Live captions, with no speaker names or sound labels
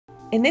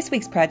In this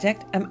week's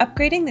project, I'm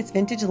upgrading this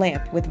vintage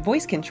lamp with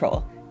voice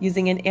control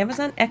using an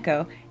Amazon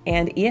Echo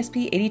and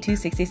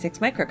ESP8266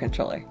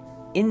 microcontroller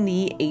in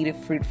the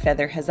Adafruit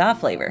Feather Huzzah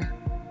flavor.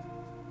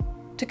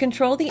 To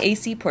control the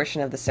AC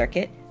portion of the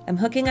circuit, I'm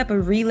hooking up a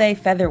relay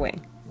feather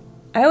wing.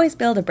 I always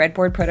build a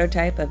breadboard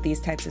prototype of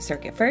these types of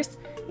circuit first,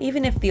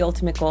 even if the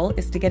ultimate goal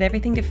is to get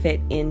everything to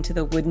fit into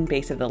the wooden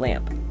base of the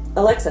lamp.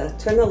 Alexa,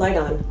 turn the light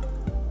on.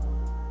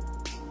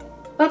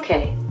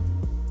 Okay.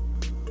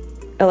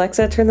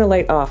 Alexa, turn the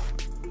light off.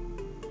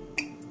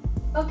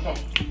 Okay.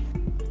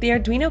 The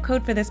Arduino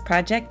code for this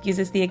project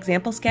uses the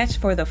example sketch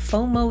for the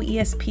FOMO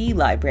ESP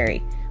library,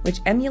 which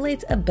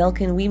emulates a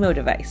Belkin Wemo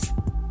device.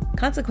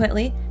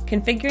 Consequently,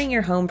 configuring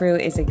your homebrew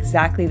is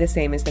exactly the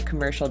same as the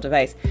commercial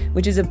device,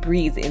 which is a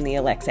breeze in the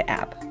Alexa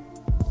app.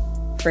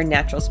 For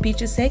natural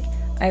speech's sake,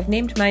 I've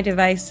named my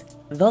device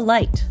The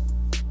Light.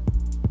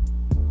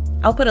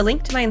 I'll put a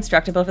link to my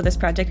Instructable for this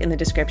project in the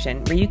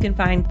description, where you can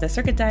find the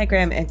circuit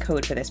diagram and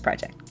code for this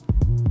project.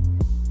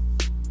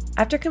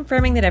 After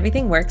confirming that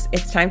everything works,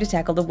 it's time to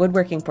tackle the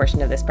woodworking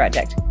portion of this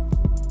project.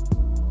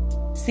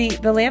 See,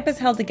 the lamp is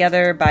held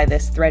together by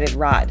this threaded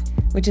rod,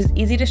 which is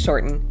easy to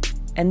shorten,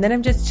 and then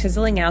I'm just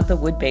chiseling out the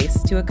wood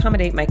base to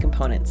accommodate my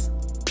components.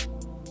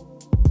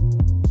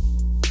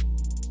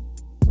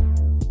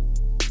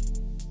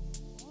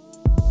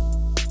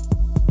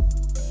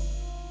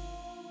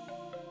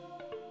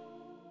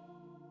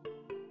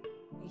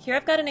 Here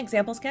I've got an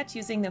example sketch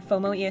using the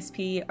FOMO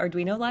ESP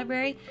Arduino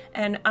library,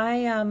 and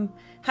I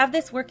have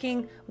this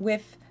working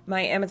with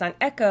my Amazon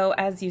Echo,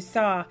 as you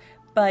saw,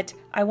 but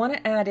I want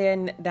to add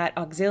in that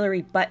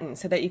auxiliary button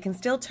so that you can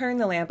still turn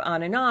the lamp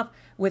on and off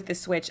with the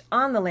switch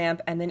on the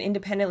lamp and then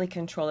independently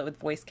control it with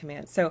voice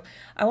commands. So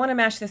I want to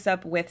mash this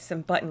up with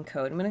some button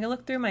code. I'm going to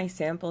look through my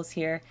samples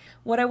here.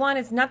 What I want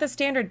is not the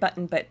standard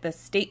button, but the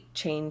state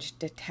change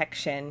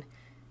detection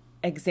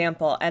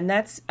example, and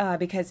that's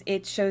because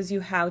it shows you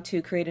how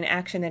to create an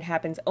action that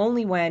happens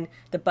only when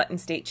the button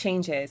state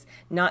changes,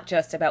 not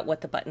just about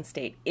what the button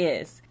state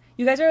is.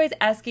 You guys are always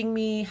asking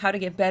me how to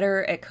get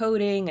better at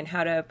coding and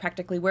how to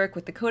practically work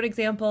with the code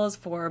examples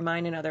for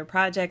mine and other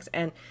projects,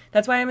 and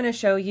that's why I'm going to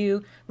show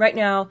you right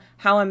now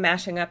how I'm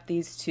mashing up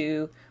these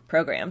two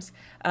programs.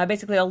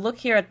 Basically, I'll look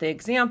here at the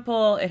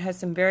example. It has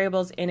some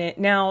variables in it.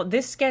 Now,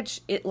 this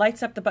sketch, it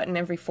lights up the button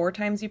every 4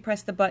 times you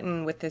press the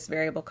button with this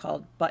variable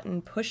called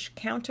button push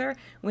counter.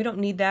 We don't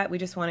need that. We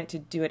just want it to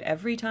do it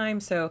every time.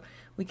 So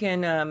we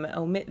can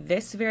omit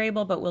this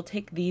variable, but we'll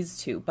take these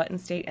two, button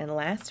state and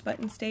last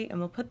button state, and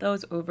we'll put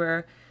those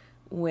over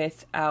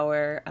with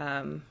our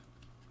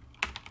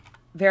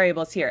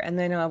variables here. And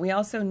then we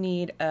also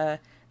need a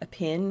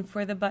pin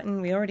for the button.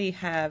 We already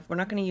have, we're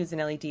not going to use an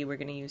LED, we're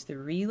going to use the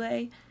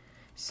relay.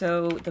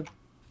 So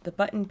the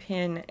button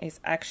pin is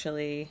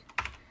actually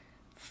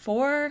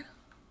 4.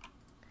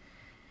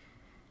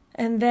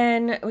 And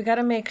then we got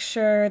to make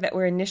sure that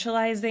we're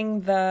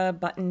initializing the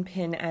button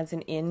pin as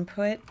an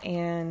input,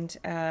 and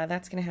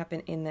that's going to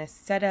happen in the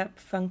setup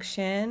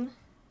function.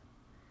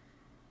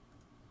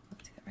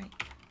 Let's do that right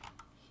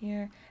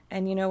here.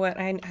 And you know what?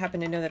 I happen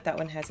to know that that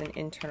one has an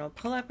internal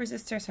pull-up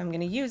resistor, so I'm going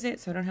to use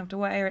it so I don't have to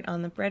wire it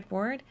on the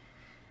breadboard.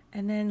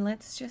 And then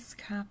let's just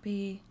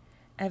copy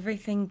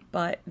everything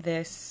but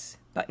this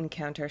button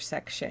counter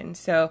section.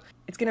 So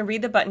it's going to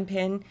read the button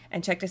pin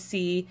and check to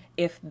see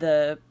if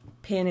the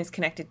pin is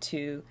connected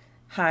to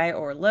high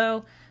or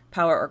low,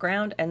 power or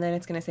ground, and then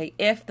it's going to say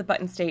if the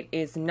button state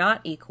is not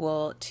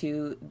equal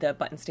to the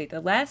button state the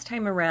last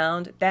time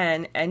around,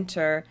 then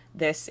enter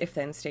this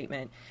if-then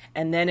statement,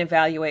 and then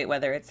evaluate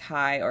whether it's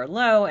high or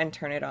low and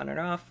turn it on and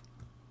off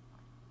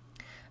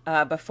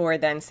before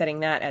then setting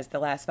that as the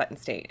last button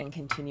state and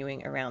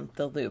continuing around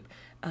the loop.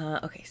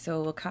 Okay,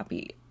 so we'll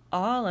copy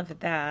all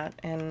of that,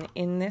 and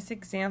in this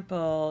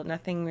example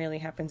nothing really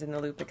happens in the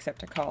loop except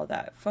to call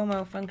that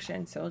FOMO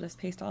function, so we'll just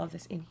paste all of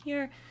this in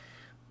here.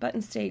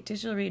 Button state,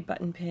 digital read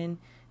button pin,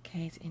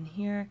 okay, it's in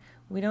here.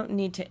 We don't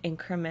need to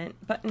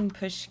increment button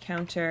push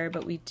counter,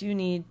 but we do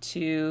need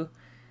to,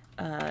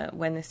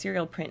 when the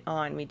serial print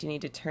on, we do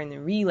need to turn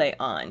the relay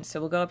on. So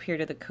we'll go up here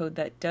to the code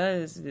that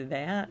does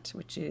that,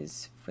 which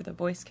is for the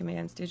voice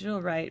commands, digital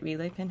write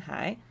relay pin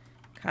high,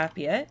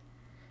 copy it,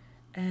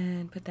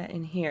 and put that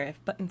in here.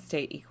 If button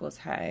state equals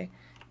high,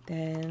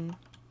 then,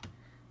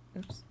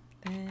 oops,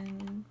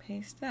 then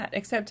paste that.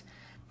 Except,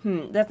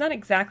 that's not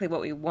exactly what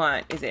we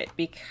want, is it?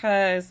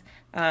 Because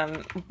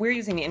we're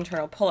using the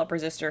internal pull-up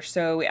resistor,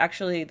 so we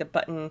actually, the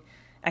button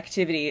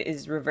activity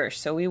is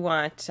reversed. So we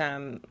want,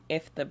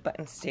 if the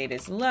button state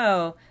is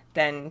low,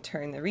 then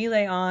turn the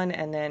relay on,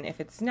 and then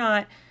if it's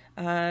not,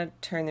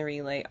 turn the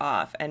relay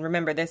off. And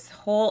remember, this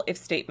whole if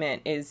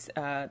statement is,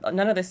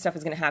 none of this stuff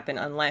is going to happen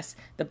unless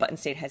the button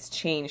state has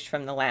changed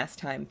from the last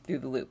time through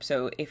the loop.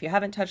 So if you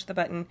haven't touched the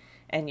button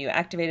and you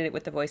activated it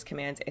with the voice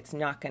commands, it's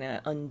not going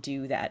to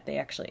undo that. They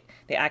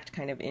act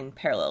kind of in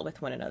parallel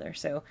with one another.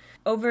 So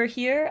over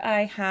here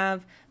I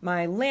have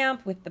my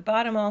lamp with the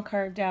bottom all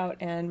carved out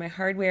and my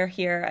hardware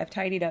here. I've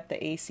tidied up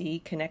the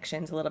AC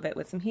connections a little bit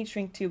with some heat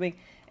shrink tubing,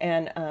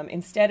 and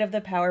instead of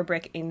the power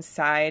brick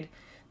inside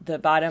the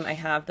bottom, I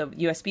have the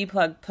USB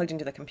plug plugged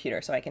into the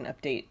computer so I can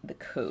update the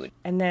code.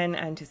 And then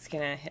I'm just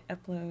gonna hit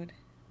upload.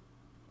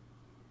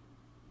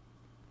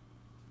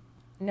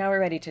 Now we're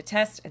ready to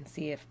test and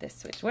see if this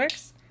switch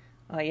works.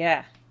 Oh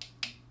yeah,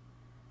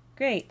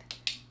 great.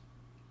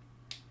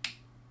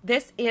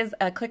 This is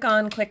a click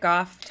on, click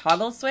off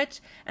toggle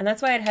switch, and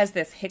that's why it has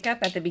this hiccup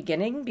at the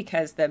beginning,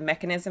 because the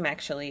mechanism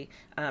actually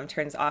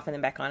turns off and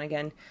then back on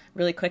again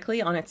really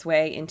quickly on its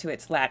way into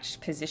its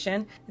latched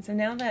position. And so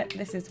now that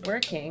this is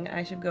working,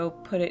 I should go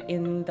put it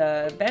in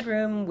the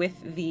bedroom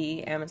with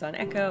the Amazon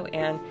Echo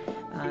and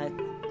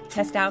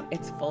test out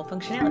its full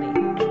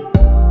functionality.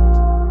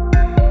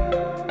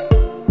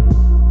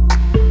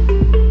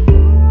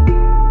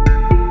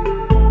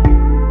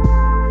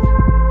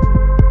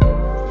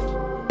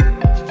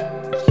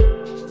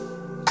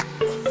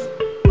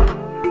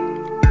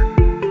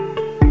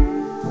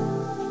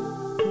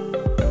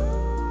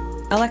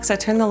 Alexa,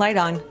 turn the light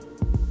on.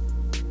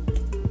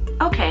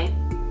 Okay.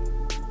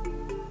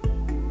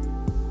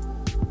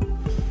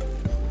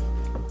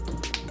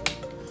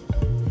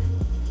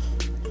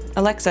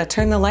 Alexa,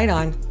 turn the light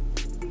on.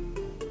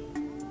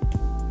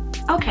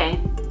 Okay.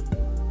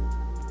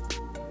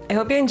 I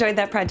hope you enjoyed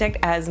that project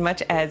as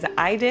much as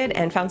I did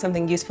and found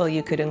something useful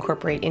you could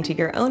incorporate into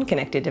your own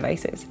connected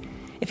devices.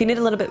 If you need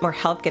a little bit more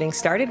help getting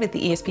started with the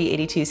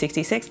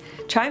ESP8266,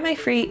 try my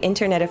free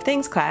Internet of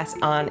Things class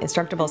on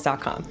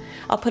Instructables.com.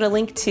 I'll put a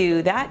link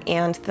to that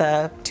and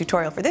the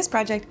tutorial for this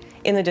project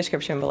in the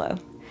description below.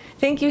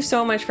 Thank you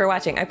so much for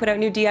watching. I put out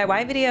new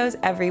DIY videos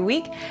every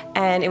week,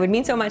 and it would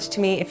mean so much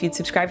to me if you'd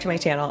subscribe to my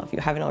channel if you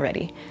haven't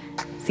already.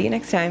 See you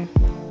next time.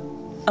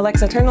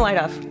 Alexa, turn the light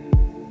off.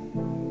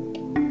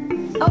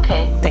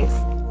 Okay. Thanks.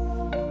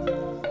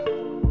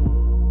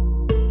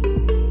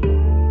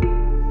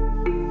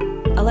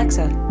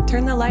 Alexa,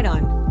 turn the light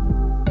on.